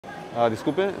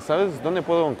Disculpe, ¿sabes dónde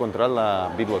puedo encontrar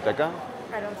la biblioteca?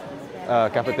 I don't speak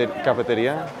Spanish.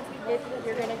 Cafetería?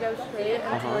 You're going to go straight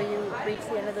until you reach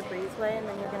the end of the breezeway, and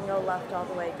then you're going to go left all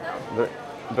the way down.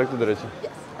 Recto derecho?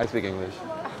 Yes. I speak English.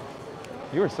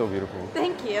 You are so beautiful.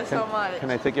 Thank you so much.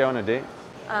 Can I take you out on a date?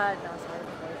 No, sorry,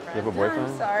 I have a boyfriend. You have a boyfriend?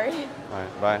 I'm sorry. All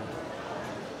right, bye.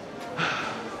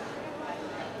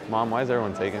 Mom, why is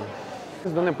everyone taken?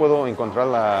 ¿Dónde puedo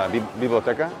encontrar la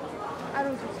biblioteca? I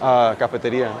don't speak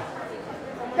Cafetería.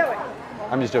 That way.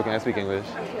 I'm just joking, I speak English.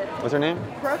 What's her name?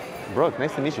 Brooke? Brooke,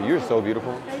 nice to meet you. You're so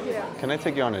beautiful. Thank you. Can I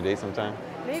take you on a date sometime?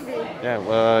 Maybe.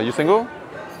 Yeah, you single?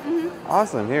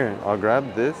 Awesome, here, I'll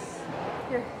grab this.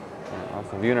 Here.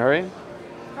 Awesome. You in a hurry?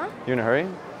 Huh? You in a hurry?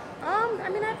 I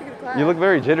mean, I have to go to class. You look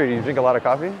very jittery. You drink a lot of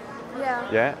coffee?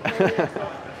 Yeah. Yeah?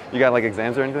 You got like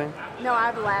exams or anything? No, I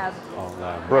have labs.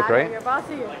 Oh, Brooke, right? Your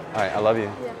bossy. All right, I love you.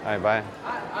 Yeah. All right, bye.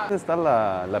 ¿Dónde está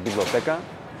la biblioteca?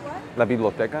 What? La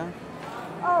biblioteca?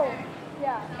 Oh,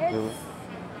 yeah. It's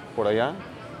 ¿Por allá?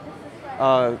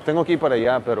 Tengo que ir para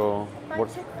allá, pero... by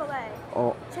Chick-fil-A.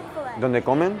 Oh, Chick-fil-A. ¿Dónde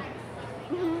comen?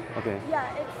 Okay.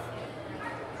 Yeah, it's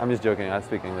I'm just joking. I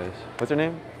speak English. What's your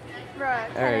name?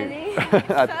 Brooke. Hey. Kennedy. I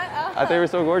Shut up. thought you were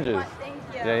so gorgeous. What?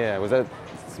 Thank you. Yeah. Was that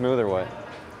smooth or what?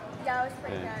 Yeah, it was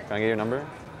pretty Yeah. good. Can I get your number?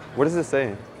 What does this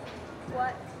say?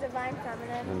 What? Divine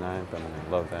Feminine. Divine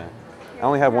Feminine. Love that. I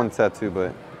only have one tattoo,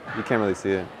 but you can't really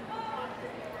see it.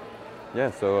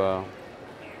 Yeah, so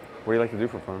what do you like to do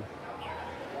for fun?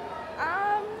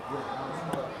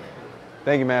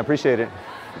 Thank you, man. I appreciate it.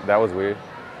 That was weird.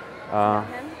 Him?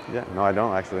 Yeah, no, I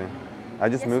don't actually. I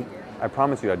just Yes, moved. you do. I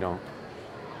promise you, I don't.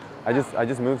 I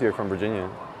just moved here from Virginia.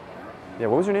 Yeah,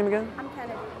 what was your name again? I'm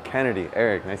Kennedy. Kennedy.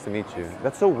 Eric. Nice to meet you.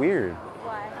 That's so weird.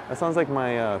 Why? That sounds like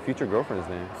my future girlfriend's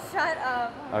name. Shut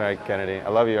up. All right, Kennedy. I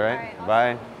love you. All right. All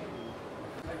right, Bye.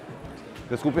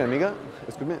 Disculpe, amiga.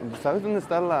 Disculpe. ¿Sabes dónde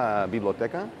está la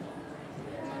biblioteca?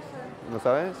 No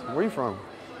sabes? Where are you from?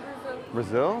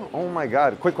 Brazil? Oh my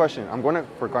God. Quick question. I'm going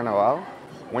for Carnaval.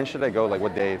 When should I go? Like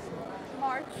what days?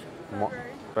 March.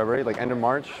 February. February? Like end of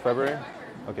March? February?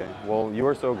 Okay. Well, you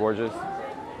are so gorgeous.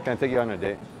 Can I take you on a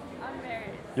date? I'm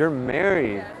married. You're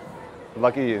married? Yes.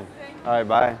 Lucky you. All right,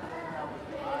 bye.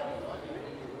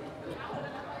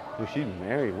 Dude, she's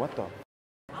married. What the?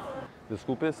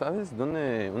 Disculpe, ¿sabes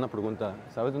dónde? Una pregunta.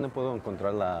 ¿Sabes dónde puedo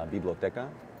encontrar la biblioteca?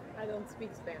 I don't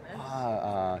speak Spanish.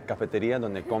 Cafetería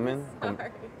donde comen. Sorry.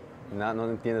 No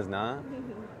entiendes nada.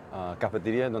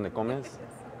 Cafetería donde comes.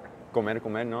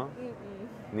 Comer, no.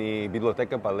 Ni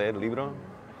biblioteca para leer libro.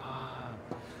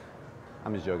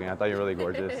 I'm just joking. I thought you were really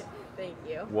gorgeous. Thank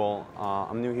you. Well,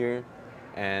 I'm new here,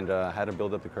 and I had to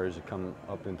build up the courage to come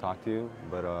up and talk to you.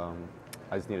 But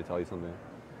I just need to tell you something.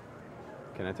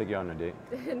 Can I take you out on a date?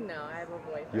 No, I have a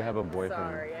boyfriend. You have a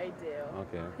boyfriend? Sorry, I do.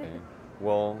 Okay.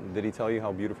 Well, did he tell you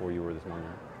how beautiful you were this morning?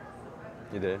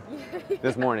 You did? Yeah.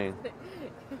 This morning?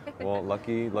 Well,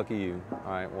 lucky you.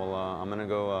 All right, well, I'm going to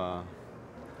go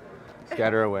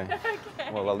scatter away.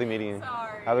 Okay. Well, lovely meeting you.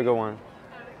 Sorry. Have a good one.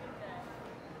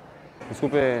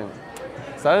 Disculpe,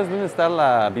 ¿sabes dónde está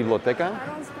la biblioteca? I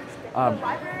don't speak Spanish. The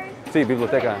library? Sí,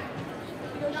 biblioteca.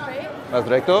 You go straight? ¿Vas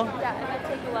recto? Yeah, and then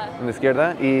take a left. ¿En la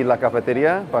izquierda? ¿Y la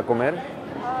cafetería para comer?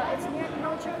 It's near,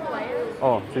 Chick-fil-A.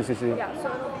 Oh, sí. Yeah, so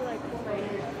it'll be like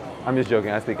I'm just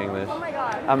joking. I speak English. Oh my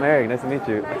God. I'm Eric. Nice to meet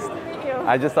you. Nice to meet you.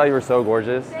 I just thought you were so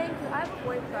gorgeous. Thank you. I have a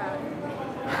boyfriend.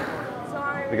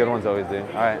 Sorry. The good ones always do.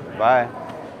 All right, bye.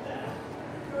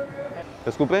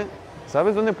 Disculpe,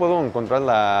 ¿sabes dónde puedo encontrar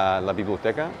la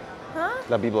biblioteca? Huh?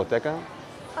 La biblioteca.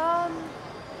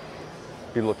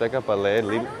 Biblioteca para leer I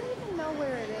libros. don't even know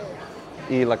where it is.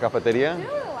 ¿Y la cafetería? Do you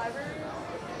know where the library is?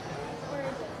 Where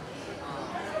is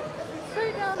it?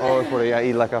 Straight down there. Oh, por allá.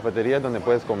 ¿Y la cafetería donde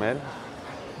puedes comer? To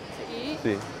eat?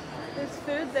 Sí. There's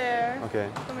food there. Okay.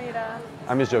 Comida.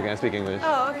 I'm just joking. I speak English.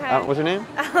 Oh, okay. What's your name?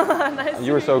 Nice to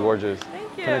You were meet so you. gorgeous.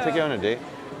 Thank you. Can I take you on a date?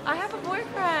 I have a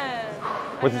boyfriend.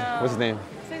 What's his name?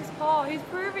 His name's Paul. He's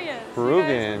Peruvian.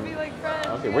 Peruvian? So you guys could be like friends.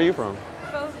 Okay, where are you from?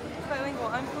 Both bilingual.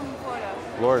 I'm from Florida.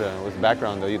 Florida. What's the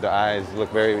background though? The eyes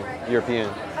look very European.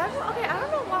 Okay, I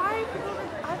don't know why people.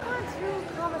 I've gotten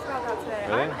 2 comments about that today.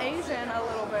 Really? I'm Asian a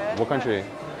little bit. What country?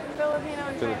 Filipino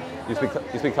and Chinese.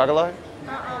 You speak Tagalog?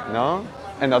 No?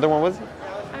 And the other one was?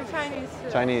 I'm Chinese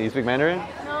too. Chinese. You speak Mandarin?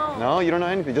 No. No? You don't know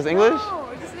anything? Just English? No,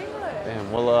 just English.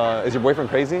 Damn. Well, is your boyfriend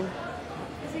crazy?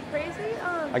 Is he crazy?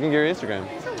 I can get your Instagram.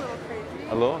 He's a little crazy.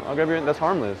 Hello? I'll grab your. That's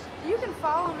harmless. You can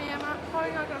follow me.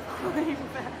 Probably not gonna follow you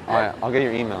back. All right. I'll get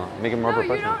your email. Make it more No, you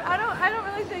professional. don't. I don't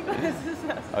really think this is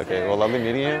necessary. Okay. Well, lovely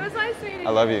meeting you. But it was nice meeting you.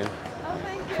 I love you. Oh,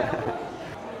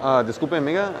 thank you. Disculpe,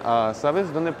 amiga.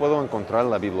 ¿Sabes dónde puedo encontrar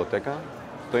la biblioteca?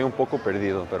 Estoy un poco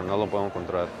perdido, pero no lo puedo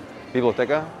encontrar.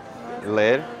 ¿Biblioteca?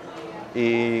 leer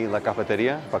y la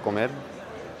cafetería para comer.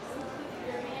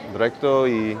 Directo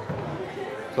y...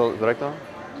 So, directo?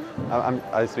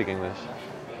 I speak English.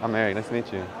 I'm Mary. Nice to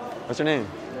meet you. What's your name?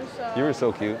 Michelle. You were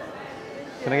so cute.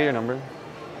 Can I get your number?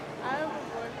 I have a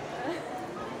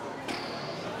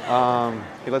boyfriend.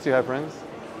 He lets you have friends?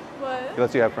 What? He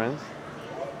lets you have friends?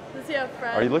 Does he have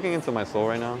friends? Are you looking into my soul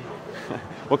right now?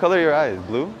 What color are your eyes?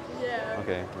 Blue? Yeah.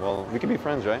 Okay, well, we can be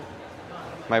friends, right?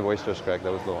 My voice just cracked.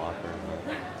 That was a little awkward.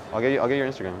 I'll get your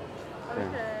Instagram. Okay.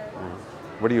 Yeah.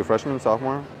 What are you, a freshman,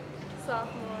 sophomore?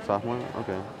 Sophomore. Sophomore?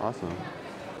 Okay, awesome.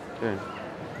 Here.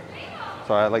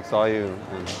 Sorry, I saw you.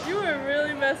 You were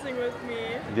really messing with me.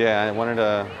 Yeah, I wanted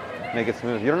to make it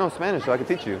smooth. You don't know Spanish, so I could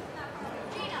teach you.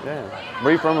 Yeah. Where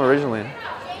are you from originally?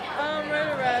 Right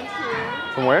around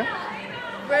here. From where?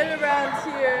 Right around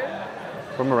here.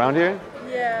 From around here?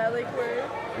 Yeah, like where?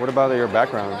 What about your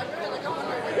background?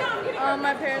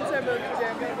 My parents are both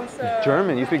German, so.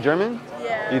 German? You speak German?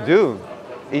 Yeah. You do?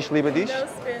 Ich liebe dich? No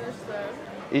Spanish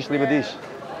though. Ich liebe Yeah. dich.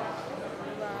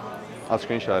 I'll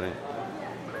screenshot it.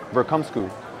 Where kommst du?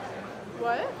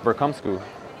 What? Where kommst du?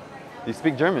 You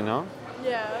speak German, no?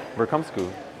 Yeah. Where kommst du?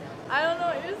 I don't know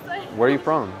what you're saying. Where are you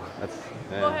from? That's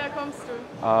Woher kommst du?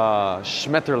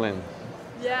 Schmetterling.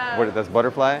 Yeah. That's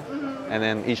butterfly. And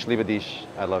then ich liebe dich.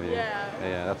 I love you. Yeah.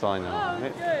 Yeah, that's all I know. Oh, Hey,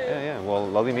 good. Yeah. Well,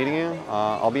 lovely meeting you.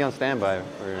 I'll be on standby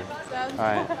for. Sounds All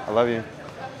right. I love you.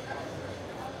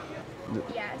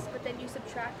 Yes, but then you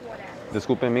subtract one out.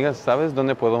 Disculpe, amiga, ¿sabes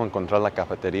dónde puedo encontrar la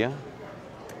cafetería?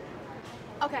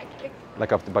 Okay.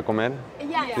 ¿Para comer?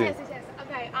 Yes, Sí. yes.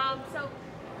 Okay, so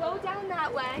go down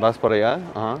that way. ¿Vas por allá?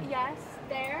 Ajá. Yes,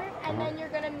 there. And then you're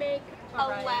gonna make a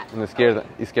left. En la izquierda.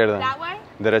 Izquierda. That way?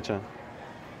 Derecha.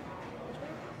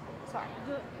 Sorry.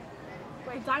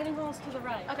 Wait, dining hall's to the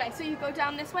right. Okay, so you go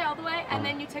down this way all the way, and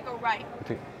then you take a right.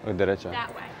 Derecha.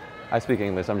 That way. I speak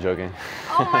English. I'm joking.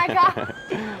 Oh my god.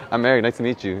 I'm Mary. Nice to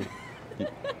meet you.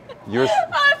 You're.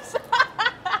 I'm sorry.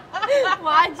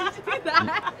 Why'd you do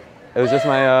that? It was just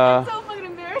my. So fucking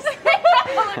embarrassing.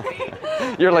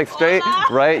 You're like straight,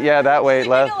 right? Yeah, that way, Make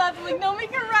left. a left, like, no,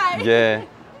 make a right. Yeah,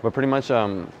 but pretty much,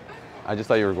 I just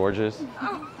thought you were gorgeous.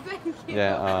 Oh, thank you.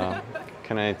 Yeah.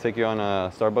 Can I take you on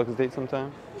a Starbucks date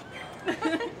sometime? Sure.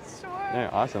 Yeah,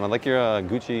 awesome. I like your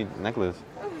Gucci necklace.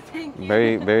 Oh, thank you.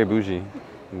 Very, very bougie.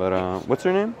 But what's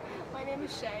your name? My name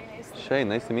is Shay. Nice to meet you. Shay.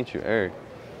 Nice to meet you, Eric.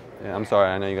 Yeah, I'm sorry.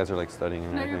 I know you guys are like studying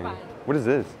and No, you're everything. fine. What is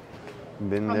this?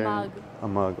 Been A there? mug. A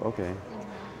mug. Okay.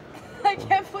 I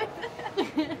can't believe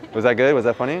that. Was that good? Was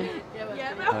that funny? Yeah, Hell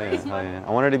yeah, hell yeah.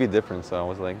 I wanted to be different, so I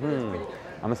was like, I'm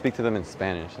gonna speak to them in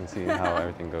Spanish and see how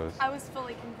everything goes. I was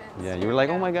fully convinced. Yeah, you were like,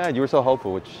 oh my God, you were so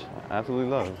helpful, which I absolutely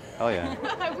love. Hell yeah.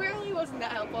 I really wasn't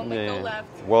that helpful. I'm like, go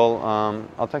left. Well,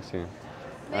 I'll text you.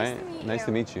 Nice Right? to meet Nice you.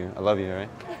 to meet you. I love you, all right?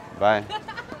 Bye.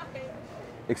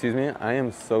 Excuse me, I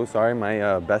am so sorry.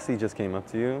 My Bessie just came up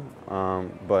to you,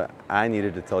 but I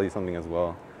needed to tell you something as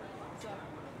well.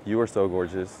 You are so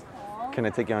gorgeous. Aww. Can I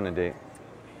take you on a date?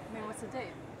 I mean, what's the date?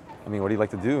 I mean, what do you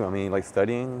like to do? I mean, you like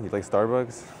studying? You like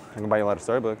Starbucks? I can buy you a lot of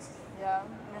Starbucks. Yeah.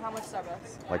 I mean, how much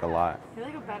Starbucks? Like a lot. I feel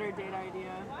like a better date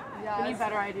idea. Yeah, We need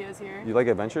better ideas here. You like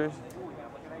adventures?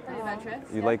 Pretty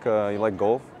adventurous. You like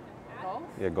golf? Golf?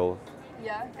 Yeah, golf.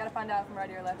 Yeah. Gotta find out from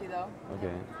righty or lefty though.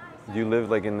 Okay. Do you live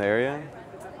like in the area?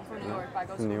 From New York. I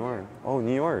go In New school York. Oh,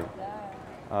 New York.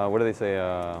 Yeah. What do they say?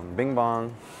 Bing bong.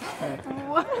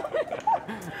 What?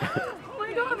 Oh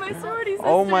my god, my sorority sister.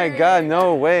 Oh my God,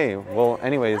 no way. Well,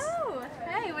 anyways. Oh,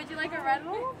 hey, would you like a Red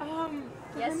Bull?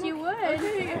 Yes, you would.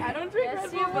 Okay, I don't drink Yes,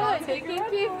 Red you Bull, but I'll would. take You a can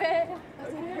Red keep Bull. it.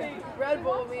 Okay, Red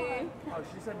Bull me. Oh,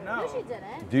 she said no. No, she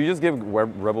didn't. Do you just give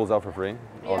Rebels out for free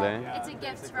all day? It's a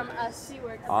gift from us. A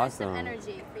burst Awesome. of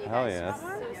energy for you Hell guys. yeah.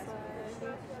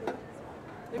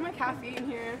 Look at my caffeine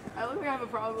here. I look like I have a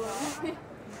problem.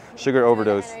 Sugar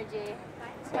overdose. Energy.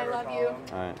 I love you.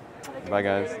 All right. Bye,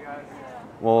 guys.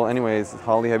 Well, anyways,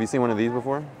 Holly, have you seen one of these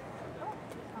before?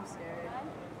 I'm scared.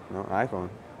 No, iPhone.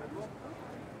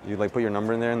 You like put your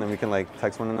number in there and then we can like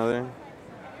text one another.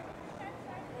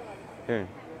 Here.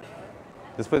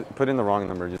 Just put in the wrong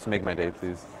number. Just make my day,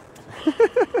 please.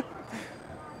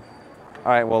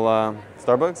 All right. Well,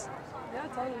 Starbucks. Yeah,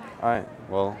 totally. All right.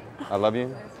 Well, I love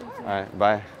you. All right.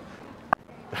 Bye.